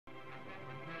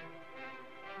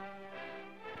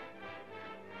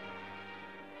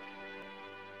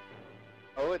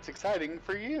know it's exciting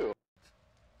for you.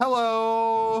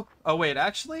 Hello! Oh wait,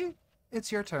 actually,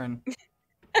 it's your turn.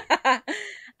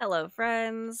 Hello,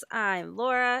 friends. I'm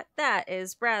Laura. That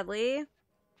is Bradley.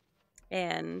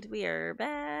 And we are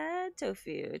Bad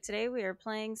Tofu. Today we are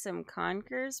playing some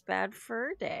Conker's Bad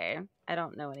Fur Day. I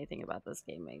don't know anything about this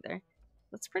game either.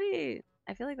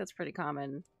 I feel like that's pretty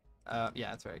common.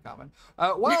 Yeah, it's very common.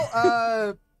 I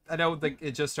know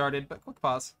it just started, but quick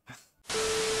pause.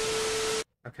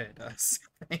 Okay, it does.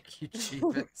 Thank you,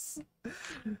 Jeebus.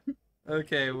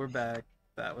 Okay, we're back.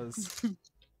 That was,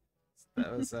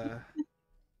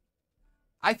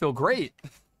 I feel great.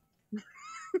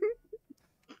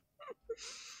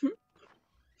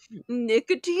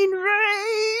 Nicotine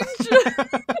rage!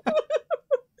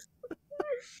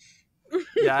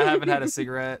 Yeah, I haven't had a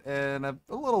cigarette in a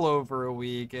little over a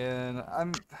week, and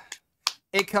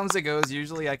it comes and goes.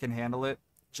 Usually I can handle it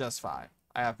just fine.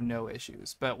 I have no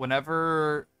issues. But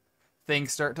whenever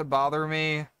things start to bother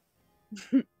me,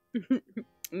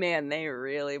 Man, they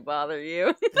really bother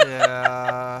you.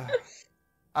 yeah.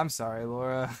 I'm sorry,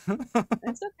 Laura.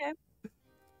 It's okay.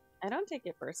 I don't take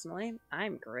it personally.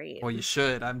 I'm great. Well, you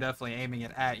should. I'm definitely aiming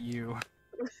it at you.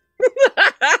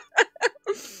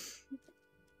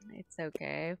 It's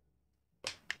okay.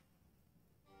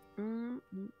 All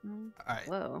right.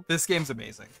 Whoa. This game's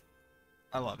amazing.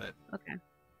 I love it. Okay.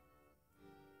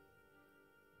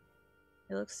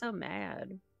 He looks so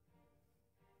mad.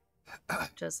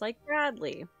 Just like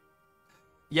Bradley.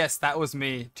 Yes, that was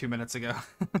me 2 minutes ago.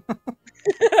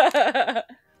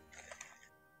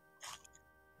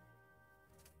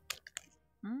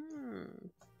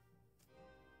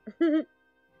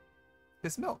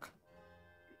 His milk.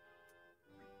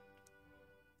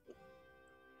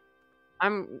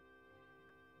 I'm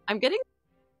getting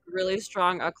really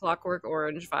strong A Clockwork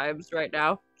Orange vibes right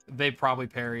now. They probably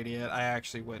parodied it. I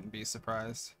actually wouldn't be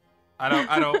surprised.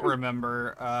 I don't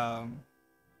remember,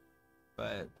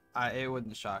 but it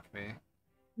wouldn't shock me.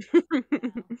 There I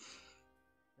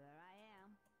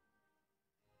am.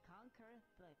 Conker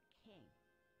the king.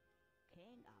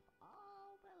 King of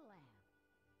all the land.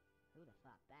 Who'd have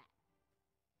thought that?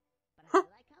 But how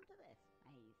did I come to this, I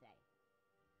hear you say?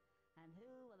 And who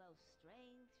are those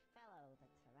strange fellows that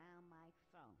surround my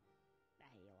throne? I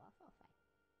hear you also say.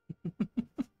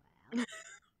 Well,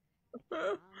 it's a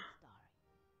long story.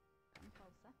 Come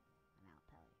closer, and I'll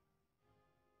tell you.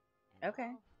 It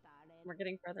Okay. all started... We're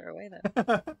getting further away though.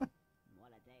 What a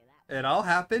day that It all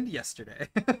happened yesterday.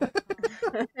 was. A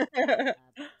bad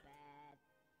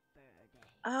fur day.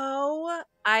 Oh,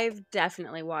 I've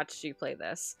definitely watched you play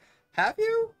this. Have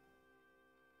you?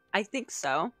 I think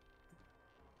so.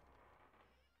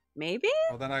 Maybe?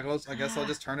 Well, then I guess I'll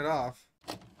just turn it off.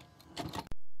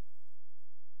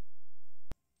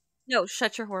 No,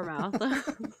 shut your whore mouth.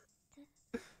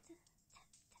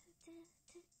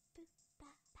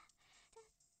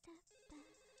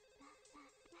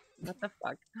 What the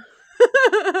fuck?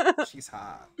 She's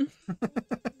hot.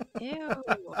 Ew.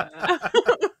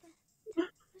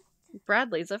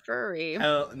 Bradley's a furry.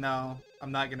 Hell, no,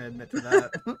 I'm not gonna admit to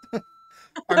that.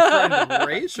 Our friend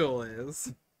Rachel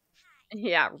is.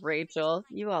 Yeah, Rachel.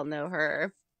 You all know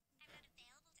her.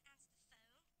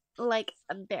 Like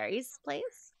a Barry's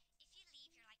place?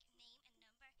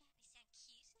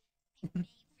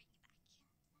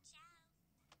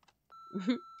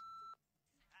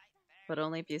 But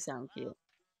only if you sound cute.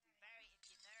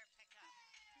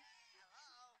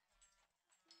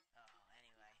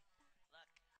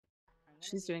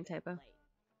 She's doing typo. Well,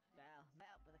 met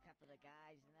up with a couple of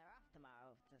guys and they're off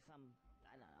tomorrow to some,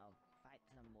 I don't know, fight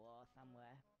some war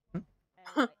somewhere.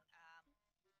 Anyway, I'll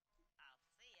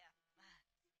see ya.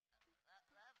 Love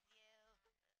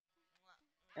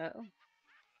you. Oh.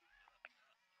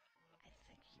 I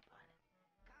think she wanted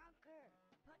Conker.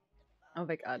 Put the phone Oh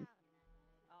my god. down.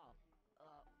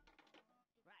 Oh,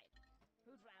 right.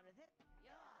 Whose round is it?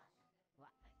 Yours. What,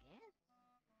 again?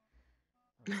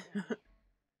 Okay.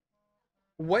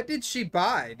 What did she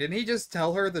buy? Didn't he just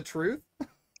tell her the truth?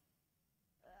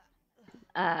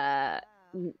 Yeah,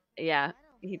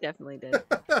 he definitely did.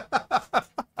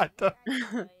 I don't...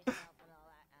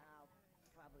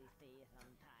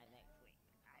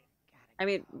 I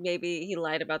mean, maybe he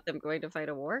lied about them going to fight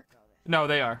a war? No,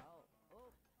 they are.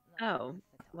 Oh,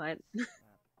 what?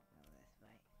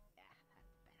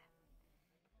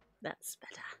 That's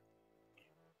better.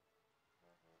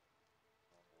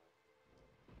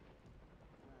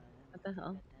 What the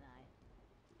hell?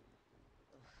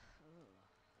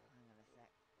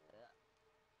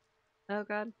 Oh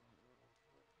god.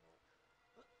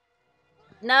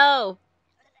 No!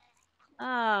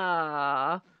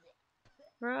 Ah,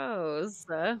 Rose.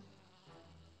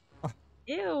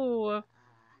 Ew.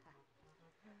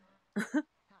 Sorry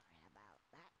about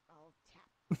that, old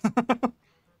chap.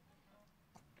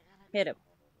 Hit him.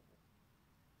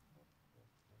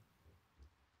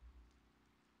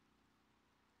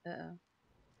 Uh-oh.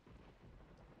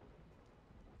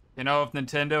 You know, if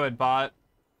Nintendo had bought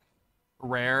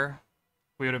Rare,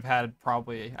 we would have had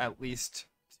probably at least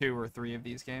 2 or 3 of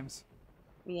these games.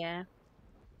 Yeah.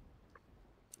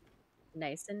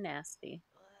 Nice and nasty.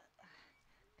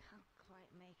 Can't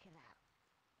quite make it out.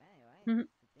 Anyway, Mhm. it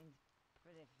seems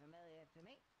pretty familiar to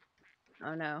me.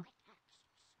 Oh no.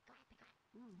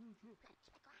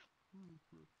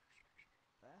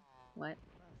 What?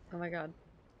 Oh my god.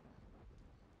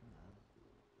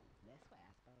 This way,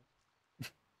 I suppose.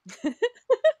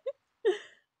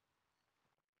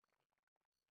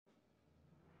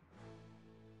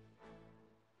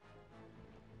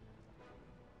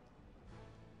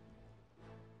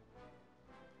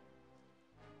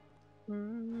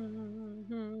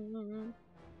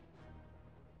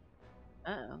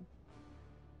 Uh-oh.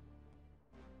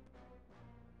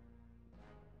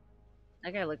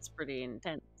 That guy looks pretty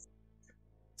intense.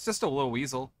 It's just a little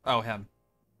weasel. Oh, him.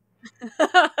 More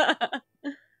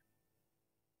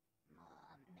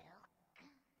milk,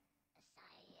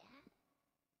 sire.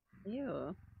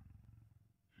 Ew.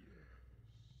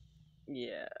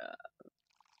 Yeah.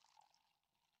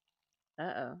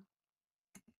 Uh-oh.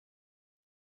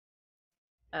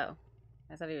 Oh.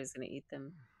 I thought he was gonna eat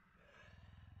them.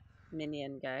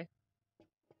 Minion guy.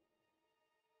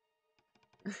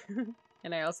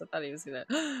 And I also thought he was gonna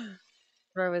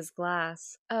throw his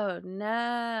glass. Oh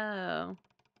no.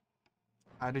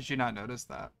 How did you not notice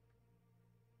that?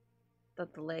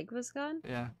 That the leg was gone?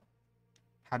 Yeah.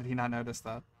 How did he not notice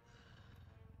that?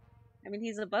 I mean,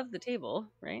 he's above the table,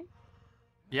 right?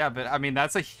 Yeah, but I mean,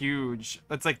 that's a huge...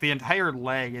 That's like the entire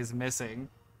leg is missing.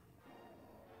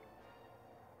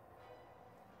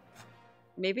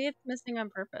 Maybe it's missing on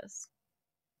purpose.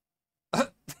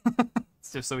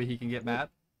 It's just so he can get mad.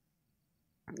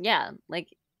 Yeah, like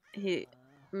he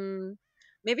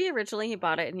maybe originally he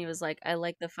bought it and he was like, I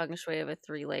like the feng shui of a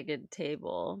 3-legged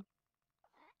table.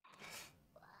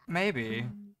 Maybe.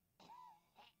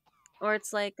 Or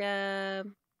it's like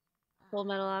Full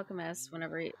Metal Alchemist,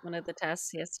 whenever one of the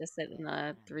tests he has to sit in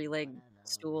a 3-leg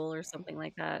stool or something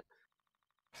like that.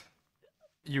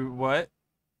 You what?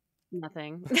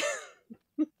 Nothing.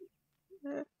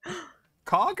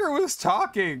 Conker was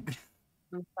talking.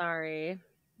 I'm sorry.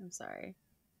 I'm sorry.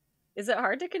 Is it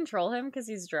hard to control him because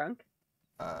he's drunk?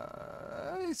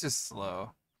 He's just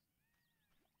slow.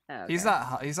 Oh, okay. He's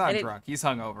not drunk. He's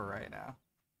hungover right now.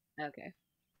 Okay.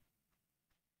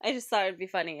 I just thought it'd be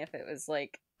funny if it was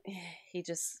like he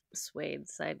just swayed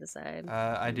side to side.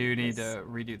 I do need to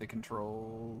redo the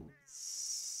controls.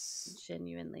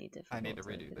 Genuinely difficult. I need to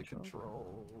redo the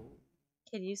control.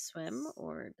 Can you swim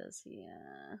or does he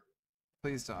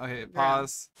Please don't. Okay,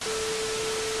 pause.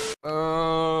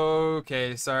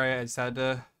 Okay, sorry, I just had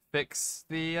to fix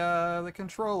the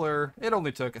controller. It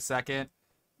only took a second.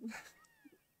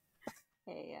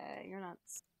 Hey, you're not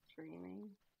streaming.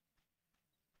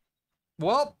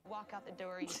 Well, walk out the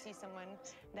door, you see someone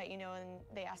that you know and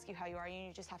they ask you how you are, and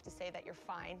you just have to say that you're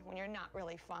fine when you're not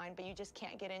really fine, but you just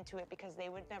can't get into it because they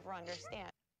would never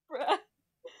understand.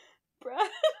 Bruh.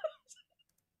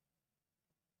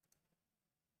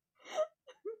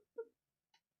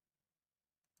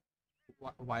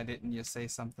 why didn't you say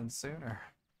something sooner?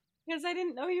 Because I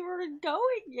didn't know you were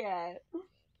going yet.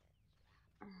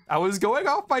 I was going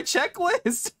off my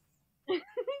checklist.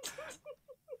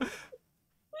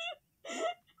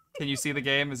 Can you see the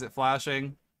game? Is it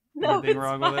flashing? No, anything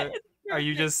wrong with it? Are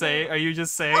you just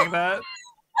saying that?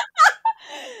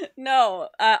 No,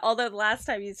 although the last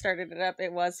time you started it up,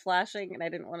 it was flashing, and I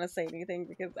didn't want to say anything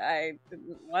because I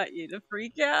didn't want you to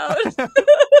freak out.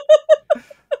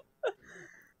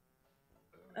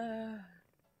 Hello.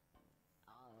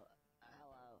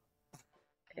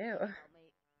 Ew.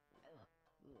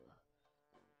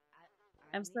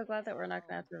 I'm so glad that we're not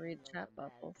gonna have to read chat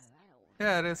bubbles.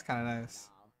 Yeah, it is kind of nice.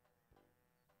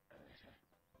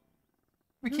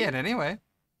 We can't anyway.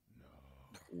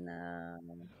 No.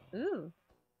 Ooh.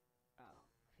 Oh,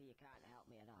 so you can't help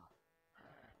me at all.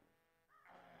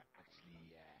 Actually,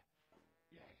 yes,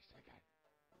 I can.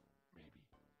 Maybe.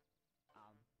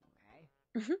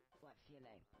 Okay. What's your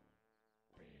name?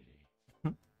 Beardy.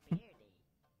 Beardy.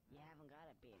 You haven't got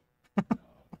a beard.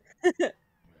 No. Birdie.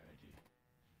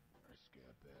 Let's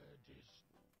get birdies.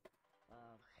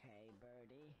 Okay,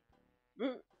 Birdie.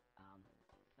 Mm.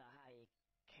 So how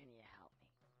can you help me?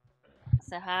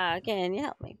 So how can you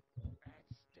help me?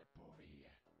 Let's step over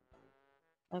here.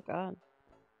 Oh god.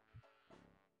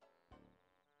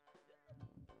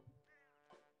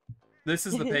 This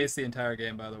is the pace the entire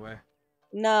game, by the way.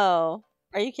 No.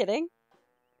 Are you kidding?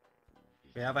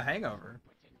 We have a hangover.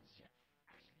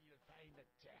 Actually, you'll find that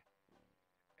they're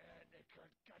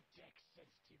context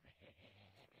sensitive.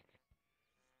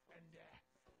 And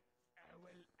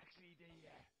well, actually,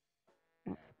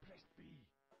 press B.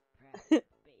 Press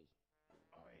B.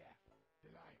 Oh yeah, the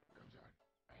light comes on,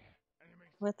 and it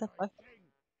makes What the the fuck? ting.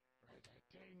 Right, that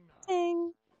ting noise.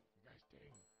 Ding. Nice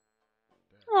ting.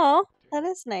 Oh, that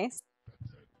is nice.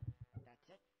 That's it. That's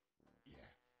it?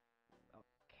 Yeah.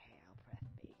 Okay, I'll press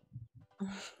B.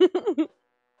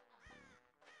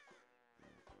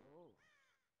 Ooh.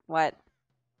 What?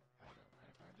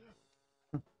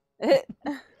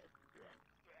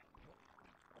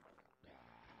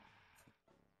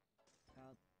 So,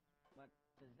 what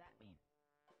does that mean?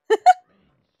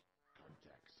 Means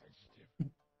contact sensitive.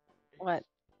 What?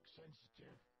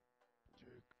 Sensitive to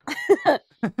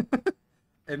context.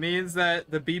 It means that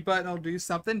the B button will do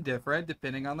something different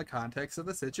depending on the context of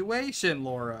the situation,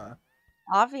 Laura.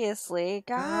 Obviously.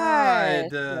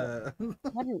 God. God.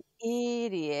 What an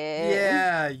idiot.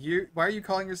 Yeah, why are you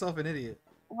calling yourself an idiot?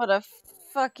 What a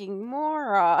fucking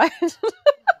moron.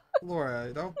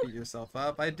 Laura, don't beat yourself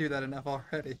up. I do that enough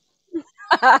already.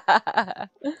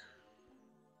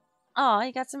 Oh,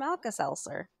 you got some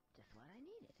Alka-Seltzer. Just what I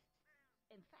needed.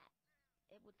 In fact,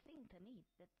 it would seem to me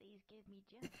that these give me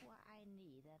just what I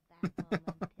need at that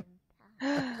moment in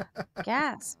time.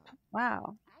 Gasp.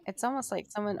 Wow. I It's can almost like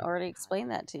use someone this already card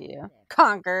explained that to to you. their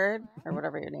Conquered, What? or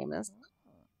whatever your name is.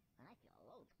 And I feel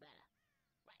loads better.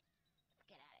 Right, let's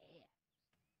get out of here.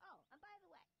 Oh, and by the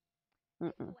way,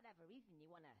 if for Mm-mm. whatever reason you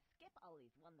want to skip all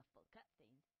these wonderful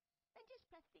cutscenes, then just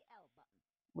press the L button.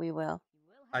 We will. You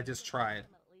will I have to just get past tried.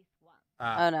 them at least once.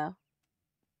 Oh no.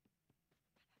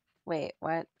 Wait,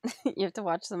 what? You have to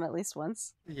watch them at least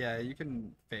once? Yeah, you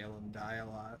can fail and die a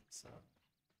lot, so.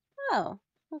 Oh,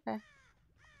 okay.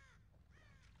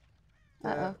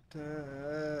 Uh-oh.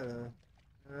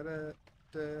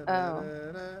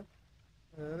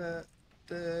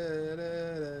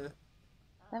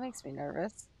 That makes me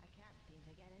nervous. I can't seem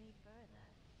to get any further.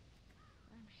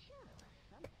 I'm sure there was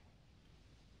something.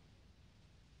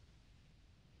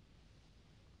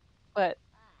 What?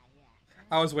 Ah, yes.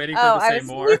 I was waiting for Oh, him to say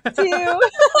more. Me too.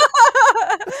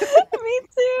 Me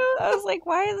too. I was like,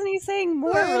 why isn't he saying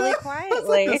more really I was like,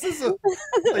 quietly? this is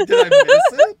like, did I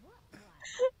miss it? What was?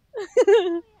 Oh, yeah.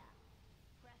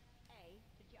 Press A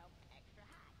to jump extra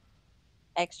high.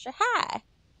 Extra high.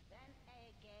 Then A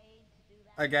again to do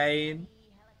that Again.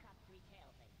 funny helicopter tail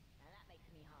thing. Now that makes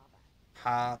me hover.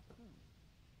 Hop.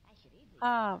 I should easily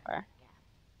Hover.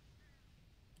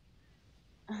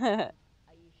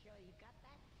 Are you sure you got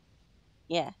that?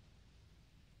 Yeah.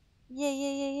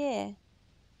 Yeah.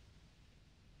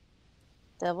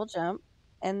 Double jump.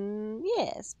 And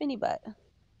yeah, spinny butt.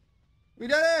 We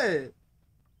did it!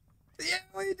 Yeah,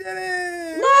 we did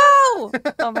it! No!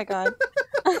 Oh my god.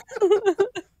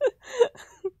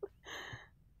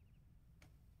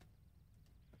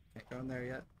 Can't go in there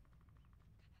yet.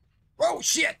 Oh,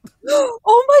 shit!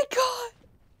 Oh my god!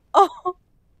 Oh.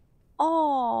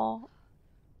 Oh.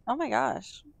 Oh my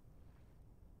gosh.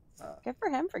 Good for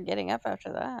him for getting up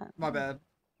after that. My bad.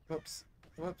 Whoops.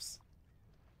 Whoops.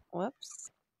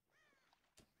 Whoops.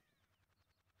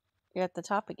 You're at the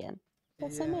top again.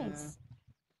 That's so nice.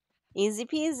 Easy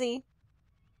peasy.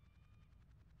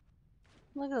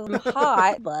 Look at them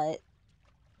hot butt.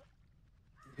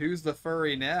 Who's the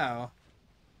furry now?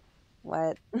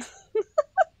 What?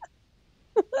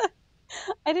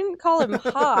 I didn't call him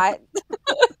hot.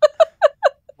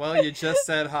 Well, you just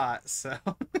said hot, so.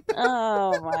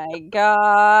 Oh my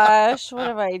gosh. What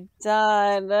have I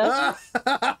done?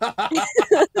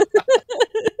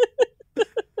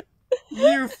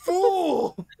 You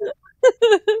fool!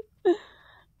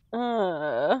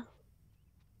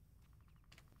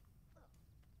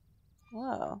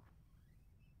 Whoa.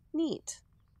 Neat.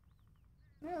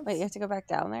 Yeah, Wait, you have to go back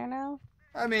down there now?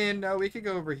 I mean, no, we could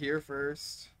go over here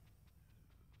first.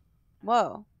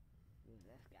 Whoa. Who's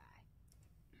this guy?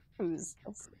 Who's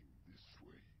You're this? coming this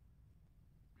way.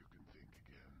 You can think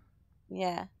again.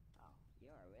 Yeah. Oh,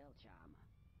 you're a real charmer.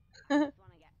 Just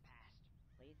want to get past,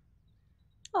 please.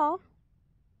 Oh.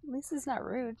 At least he's not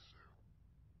rude. So,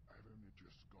 I've only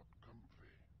just got comfy.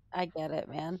 I get it,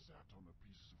 man. Sat on a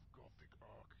piece of Gothic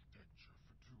architecture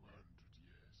for 200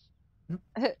 years.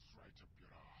 It's right up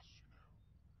your arse, you know.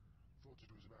 Thought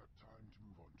it was about time to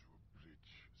move on to a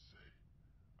bridge, say.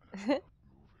 And I'm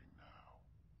not moving now.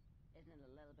 Isn't it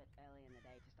a little bit early in the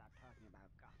day to start talking about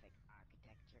Gothic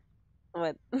architecture?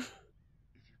 What? If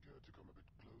you care to come a bit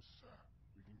closer,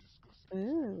 we can discuss things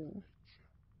Ooh. of nature.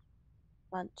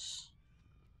 Lunch.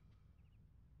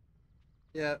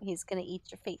 Yeah. He's gonna eat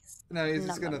your face. No, he's Nom,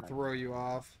 just gonna nom, nom. throw you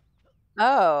off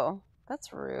Oh,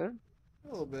 that's rude. a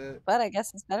little bit. But I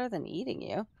guess it's better than eating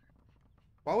you.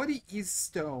 Why would he eat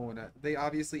stone? They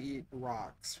obviously eat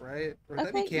rocks, right? Or would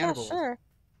that be Okay, yeah, cannibalism? sure.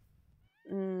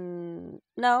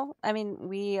 No, I mean,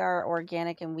 we are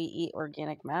organic and we eat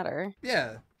organic matter.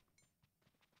 Yeah.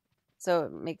 So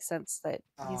it makes sense that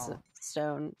he's Oh. a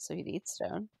stone, so he'd eat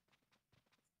stone.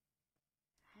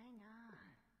 Hang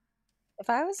on. If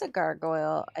I was a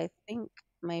gargoyle, I think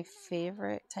my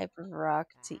favorite type of rock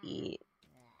to eat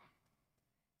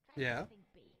Yeah. Something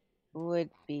big. would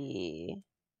be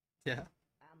Yeah.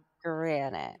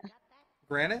 granite. Got that?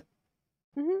 Granite?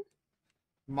 hmm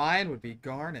Mine would be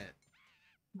garnet.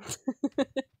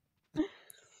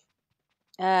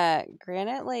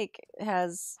 Granite like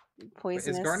has Wait,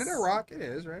 poisonous. is garnet a rock? It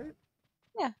is, right?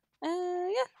 Yeah.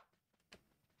 Yeah.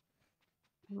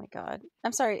 Oh my god.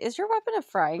 I'm sorry. Is your weapon a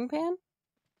frying pan?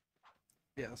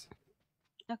 Yes.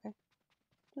 Okay.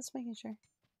 Just making sure.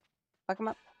 Fuck him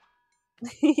up.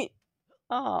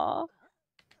 Aw.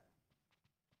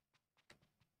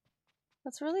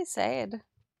 That's really sad.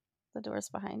 The door's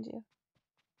behind you.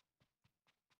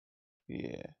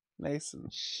 Yeah, nice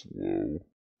and slow.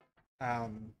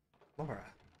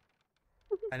 Laura.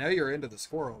 I know you're into the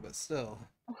squirrel, but still.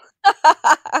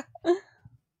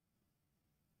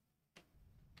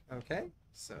 Okay,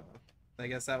 so I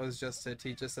guess that was just to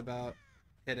teach us about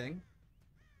hitting.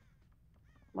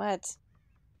 What?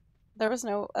 There was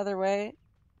no other way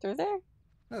through there?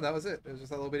 No, that was it. It was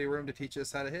just a little bitty room to teach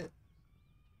us how to hit.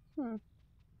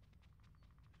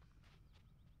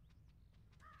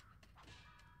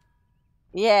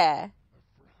 Yeah. A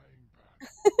frying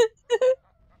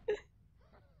pan. You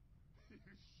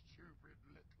stupid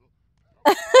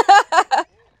little.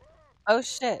 Oh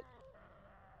shit.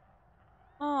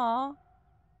 Aw.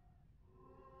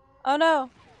 Oh no.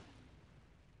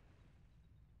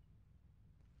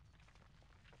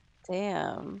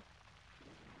 Damn.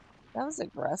 That was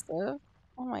aggressive.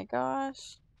 Oh my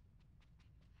gosh.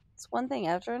 It's one thing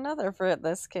after another for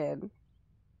this kid.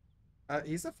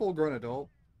 He's a full-grown adult.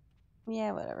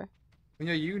 Yeah, whatever. You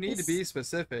know, you need to be He's-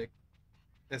 specific,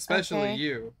 especially Okay.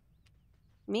 you.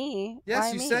 Me? Yes,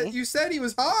 Why you me? said he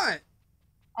was hot.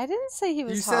 I didn't say he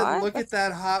was You hot. said, "Look at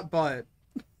that hot butt."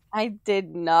 I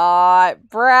did not.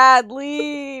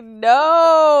 Bradley,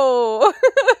 no.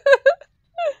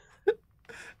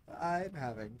 I'm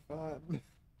having fun.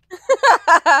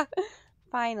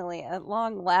 Finally, at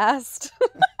long last.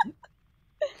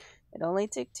 It only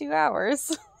took 2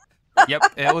 hours. Yep,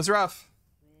 it was rough.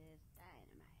 With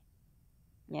dynamite.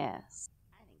 Yes.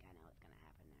 I think I know what's gonna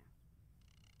happen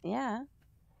now. Yeah.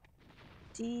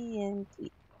 TNT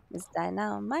is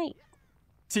dynamite.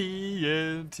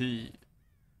 TNT.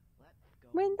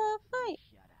 Win the fight.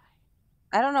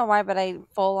 I don't know why, but I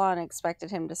full on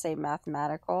expected him to say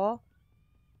mathematical.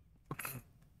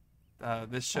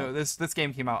 This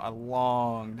game came out a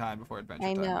long time before Adventure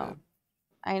I Time know. did.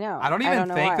 I know. I don't even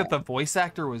know think why. that the voice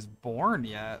actor was born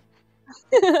yet.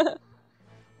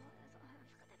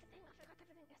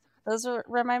 Those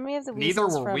remind me of the Neither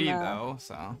weasels were from, we though,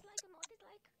 so.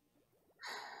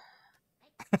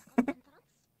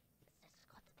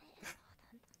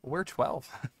 We're 12.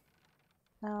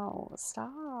 No,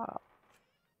 stop.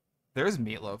 There's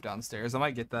meatloaf downstairs. I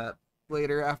might get that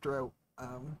later after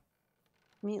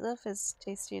Meatloaf is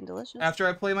tasty and delicious.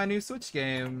 I play my new Switch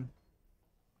game.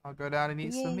 I'll go down and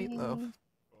eat some Yay. meatloaf.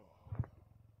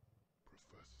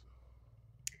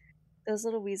 Those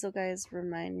little weasel guys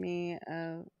remind me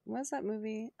of what's that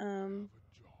movie? Who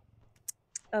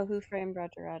Framed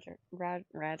Roger Roger?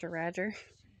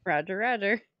 Roger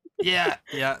Roger. Yeah,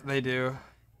 they do.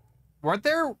 Weren't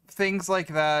there things like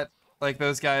that, like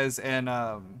those guys in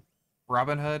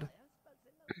Robin Hood?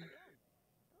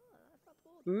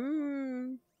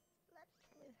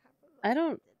 I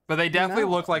don't. But they definitely No.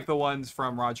 look like the ones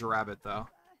from Roger Rabbit, though.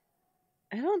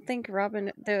 I don't think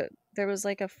Robin. There was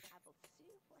like a.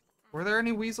 Were there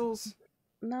any weasels?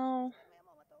 No.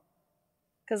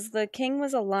 Because the king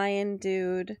was a lion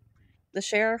dude. The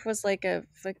sheriff was like a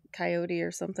coyote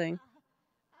or something.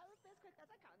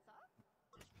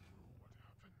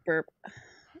 Burp.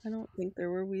 I don't think there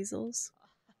were weasels.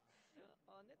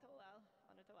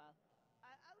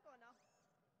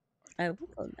 I will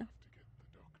go now.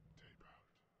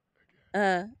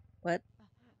 What?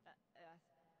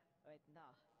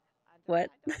 What?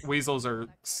 Weasels are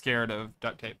scared of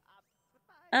duct tape.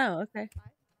 Oh, okay.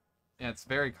 Yeah, it's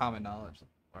very common knowledge,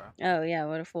 Laura. Oh, yeah,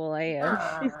 what a fool I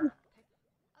am.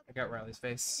 I got Riley's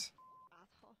face.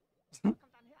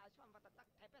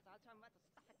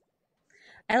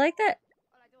 I like that.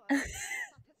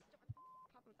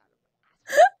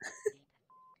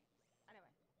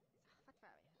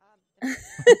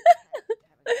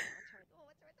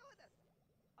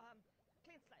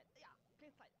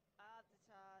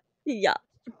 Yeah.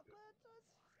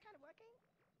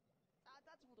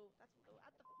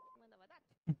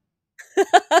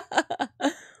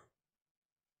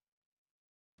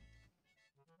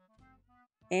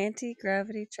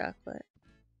 Anti-gravity chocolate.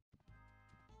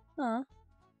 Huh.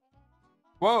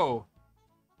 Whoa.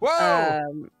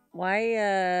 Whoa!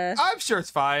 Why, I'm sure it's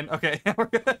fine. Okay, we're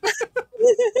good.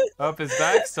 Oh, his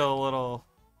back's still a little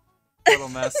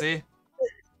messy.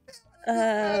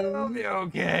 It'll be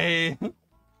okay.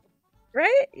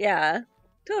 right? Yeah,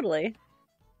 totally.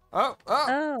 Up, up,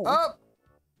 Oh. up,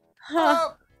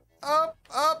 Huh.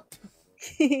 up.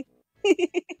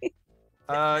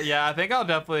 Yeah, I think I'll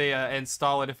definitely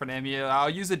install a different emulator. I'll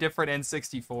use a different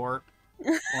N64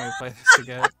 when we play this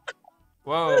again.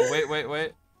 Whoa,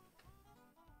 wait.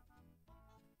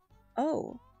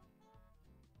 Oh.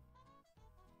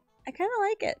 I kind of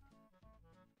like it.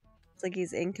 It's like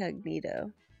he's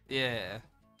incognito. Yeah,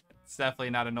 it's definitely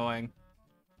not annoying.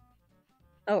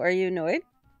 Oh, are you annoyed?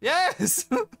 Yes!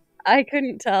 I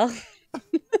couldn't tell.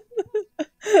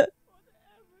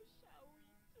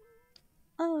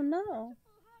 Oh no.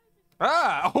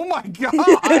 Ah! Oh my god!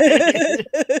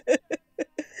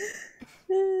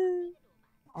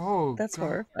 Oh, That's god.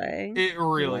 horrifying. It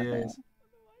really love is.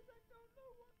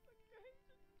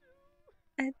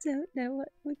 I don't know what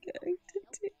we're going to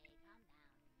do.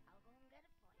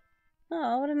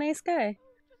 Oh, what a nice guy.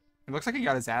 It looks like he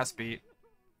got his ass beat.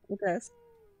 It does.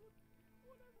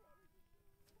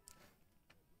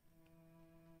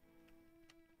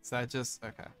 Is that just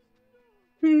okay?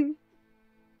 Look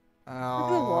Oh, at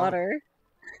the water.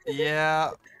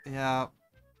 Yeah.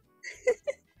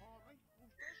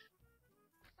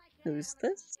 Who's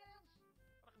this?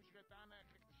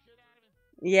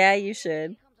 Yeah, you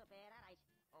should.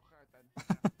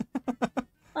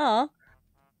 Aw,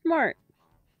 smart.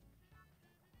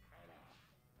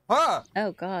 Ah!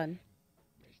 Oh god.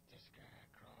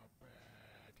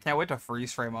 Can't wait to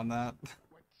freeze frame on that.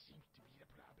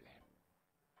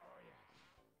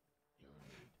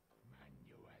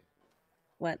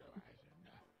 What?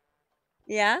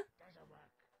 Yeah?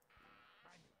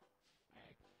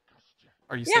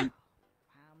 Are you Yeah. saying?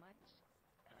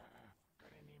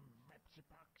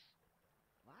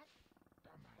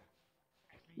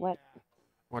 What?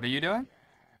 What are you doing?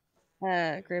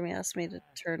 Grammy asked me to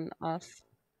turn off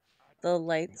the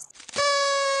lights.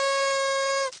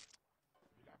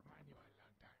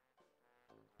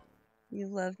 You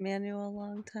love manual a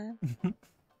long time?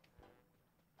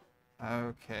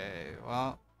 Okay,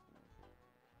 well.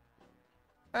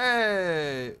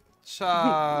 Hey!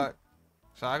 Chocolate?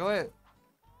 Okay,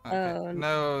 Oh,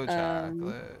 no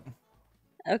chocolate.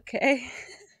 Okay.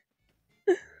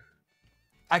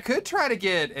 I could try to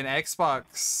get an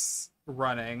Xbox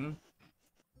running.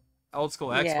 Old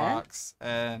school Yeah. Xbox,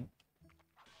 and...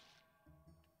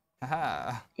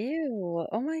 Haha. Ew.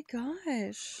 Oh my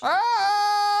gosh.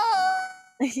 Ah!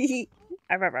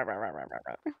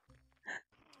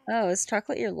 Oh, is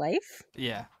chocolate your life?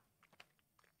 Yeah.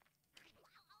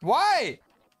 Why?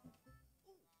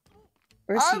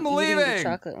 Or is I'm he eating the leaving!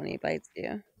 chocolate when he bites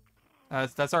you?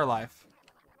 That's our life.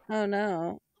 Oh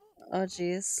no. Oh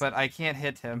jeez. But I can't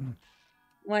hit him.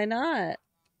 Why not?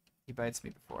 He bites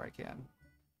me before I can.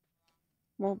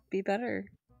 Well, be better.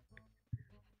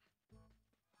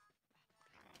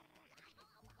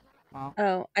 Well,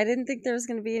 Oh, I didn't think there was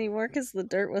going to be any more because the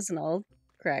dirt wasn't all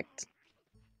correct.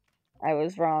 I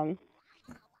was wrong.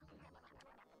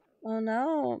 Oh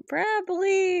no,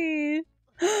 Bradley!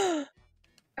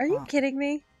 Are you kidding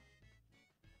me?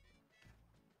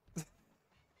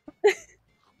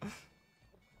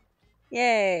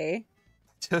 Yay!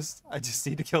 I just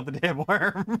need to kill the damn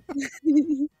worm.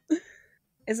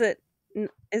 Is it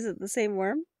the same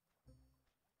worm?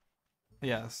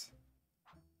 Yes.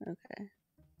 Okay.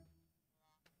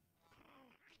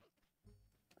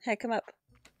 Hey, come up.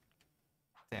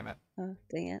 Damn it. Oh,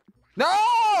 dang it.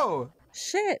 No!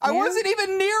 Shit, I man. wasn't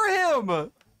even near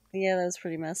him! Yeah, that was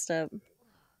pretty messed up.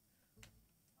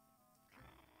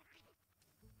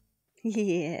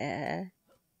 Yeah.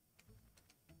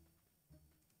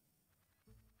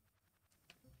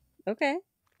 Okay.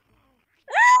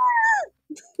 Ah!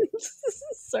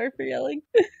 Sorry for yelling.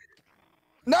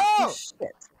 No! Oh,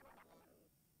 shit.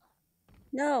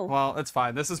 No. Well, it's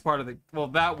fine. This is part of the... Well,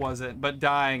 that wasn't, but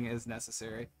dying is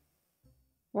necessary.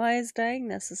 Why is dying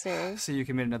necessary? So you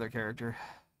can meet another character.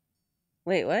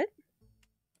 Wait, what?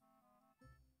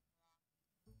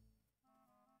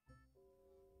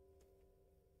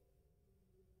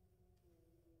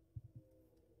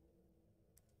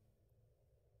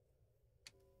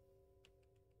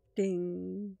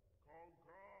 Ding.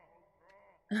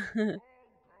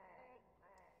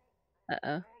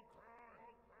 Uh-oh.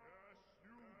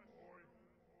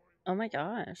 Oh my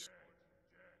gosh.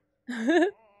 Can't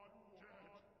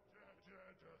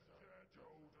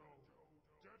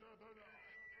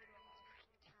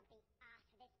be asked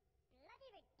for this bloody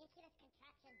ridiculous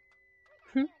contraption.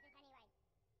 Whose idea was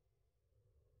this anyway?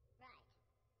 Right.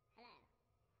 Hello.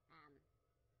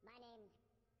 My name's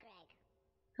Greg.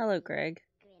 Hello, Greg.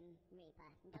 Grim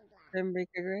Reaper. Don't laugh. Grim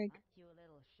Reaper Greg. Aren't you a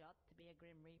little shot to be a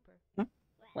Grim Reaper? Well,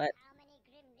 What? how many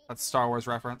Grim Reapers That's Star Wars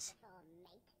have you reference. before,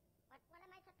 mate? What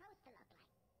am I supposed to look like?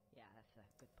 Yeah, that's a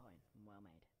good point. Well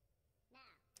made. Now,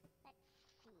 let's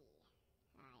see.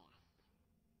 Ah, yes.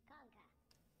 Conker.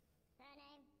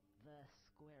 Surname? The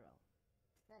squirrel.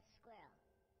 The Squirrel.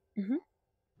 Mhm.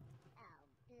 Oh,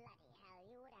 bloody hell.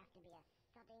 You would have to be a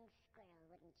sodding squirrel,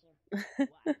 wouldn't you?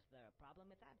 Why? Is there a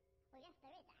problem with that? Well, yes,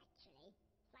 there is, actually.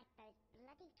 It's like those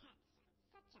bloody cats.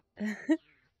 Such a pain in the ass.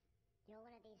 You're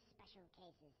one of these special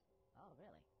cases. Oh,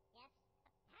 really? Yes.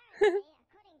 Apparently,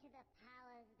 according to the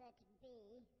powers that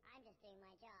be, I'm just doing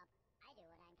my job. I do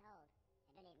what I'm told.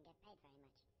 I don't even get paid very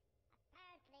much.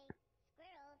 Apparently,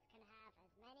 squirrels can have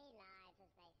as many lives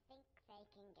as they think they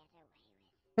can get away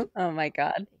with. Oh my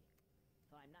god.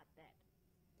 So I'm not dead.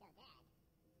 You're dead,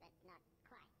 but not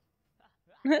quite.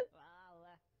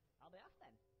 Well, I'll be off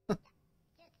then.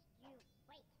 Just you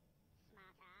wait,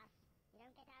 smart ass. You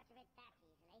don't get out of it that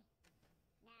easily.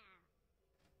 Now,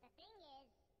 the thing is,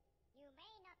 you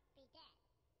may not be dead,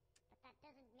 but that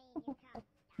doesn't mean you can't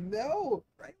die. No,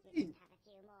 You Riley. just have a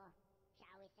few more,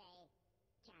 shall we say,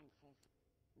 chances.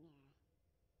 Yeah.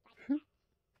 Like cats.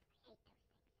 I hate those things.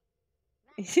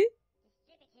 Right.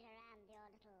 Distributed around your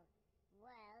little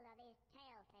world are these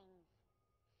tail things.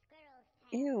 Squirrel's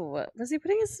tails. Ew. Was he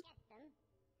putting his... If you get them,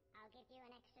 I'll give you an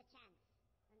extra chance.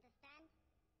 Understand?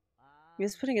 He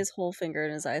was putting his whole finger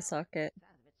in his eye socket.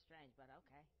 Sounds a bit strange, but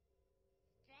okay.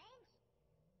 Strange?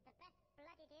 The best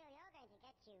bloody deal you're going to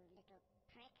get, you little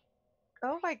prick.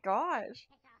 Oh my gosh.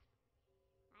 Piss off.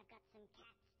 I've got some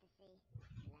cats to see.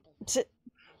 Bloody Ch-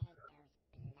 I hate those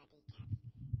bloody cats.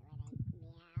 The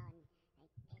way they meow and they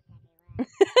piss everywhere. They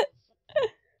shit.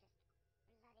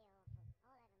 Just bloody awful.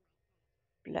 All over my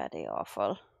face. Bloody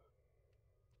awful.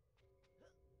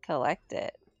 Collect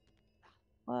it.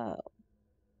 Whoa.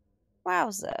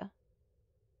 Wowza.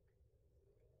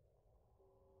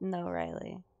 No,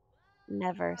 Riley.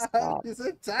 Never stop. He's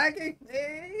attacking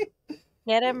me.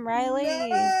 Get him, Riley.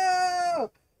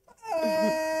 No!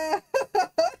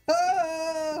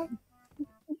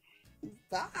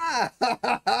 Stop!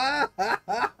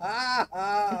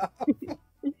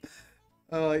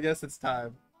 Oh, I guess it's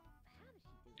time.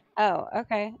 Oh,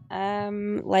 okay.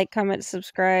 Like, comment,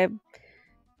 subscribe,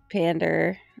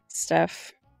 pander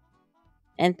stuff,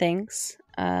 and things.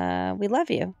 We love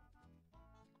you.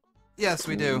 Yes,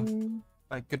 we do.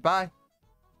 Like, goodbye.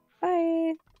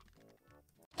 Bye.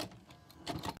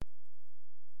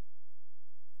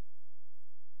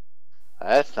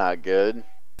 That's not good.